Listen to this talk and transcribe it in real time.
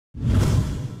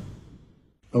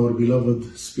our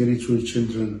beloved spiritual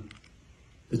children,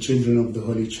 the children of the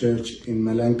Holy Church in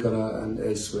Malankara and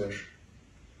elsewhere.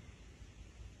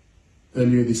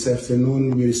 Earlier this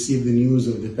afternoon, we received the news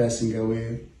of the passing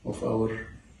away of our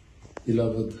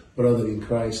beloved brother in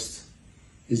Christ,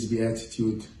 his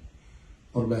Beatitude,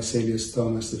 Mor Baseliose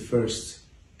Thomas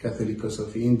I, Catholicos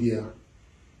of India,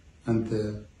 and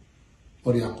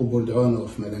Mor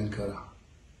of Malankara.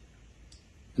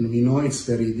 And we know it's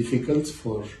very difficult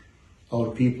for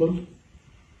our people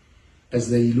as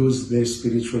they lose their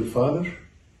spiritual father,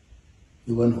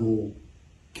 the one who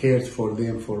cared for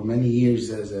them for many years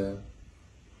as a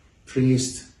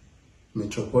priest,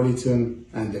 metropolitan,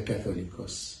 and a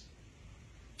Catholicos.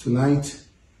 Tonight,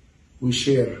 we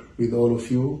share with all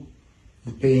of you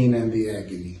the pain and the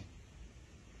agony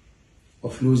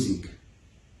of losing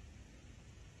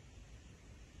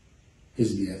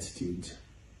his Beatitude.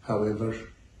 However,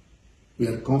 we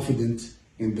are confident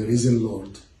in the risen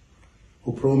Lord,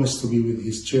 who promised to be with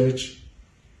his church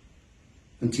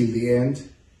until the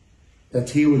end, that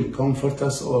he will comfort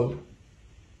us all,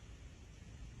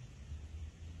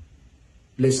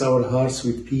 bless our hearts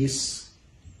with peace,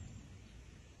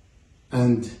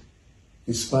 and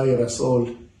inspire us all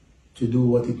to do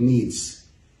what it needs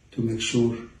to make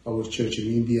sure our church in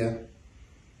India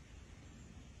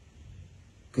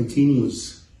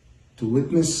continues to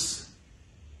witness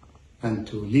and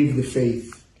to live the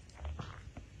faith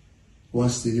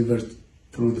once delivered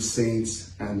through the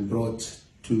saints and brought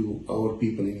to our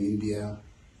people in India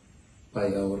by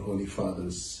our Holy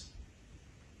Fathers.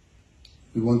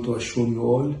 We want to assure you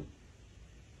all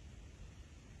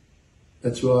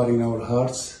that you are in our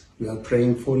hearts. We are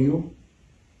praying for you.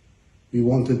 We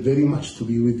wanted very much to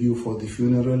be with you for the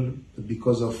funeral, but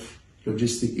because of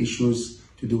logistic issues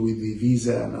to do with the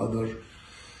visa and other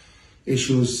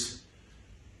issues,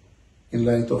 in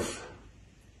light of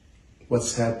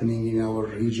what's happening in our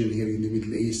region here in the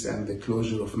Middle East and the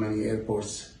closure of many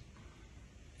airports,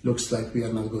 looks like we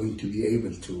are not going to be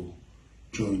able to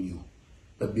join you.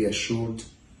 But be assured,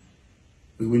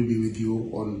 we will be with you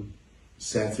on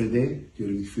Saturday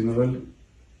during the funeral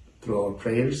through our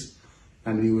prayers,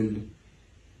 and we will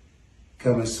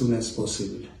come as soon as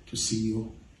possible to see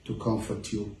you, to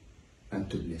comfort you, and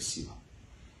to bless you.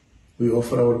 We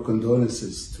offer our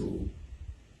condolences to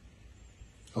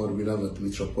our beloved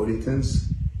metropolitans,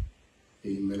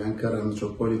 the Malankara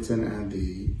Metropolitan and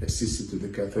the assistant to the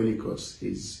Catholicos,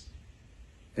 His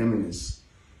Eminence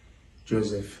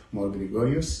Joseph Mor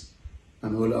Gregorius,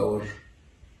 and all our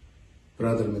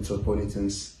brother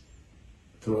metropolitans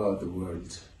throughout the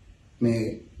world.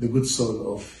 May the good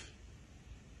soul of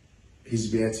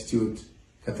His Beatitude,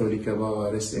 Catholica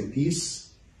Baba, rest in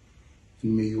peace,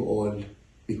 and may you all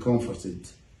be comforted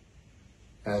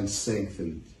and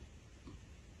strengthened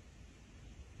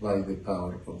by the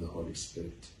power of the Holy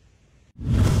Spirit.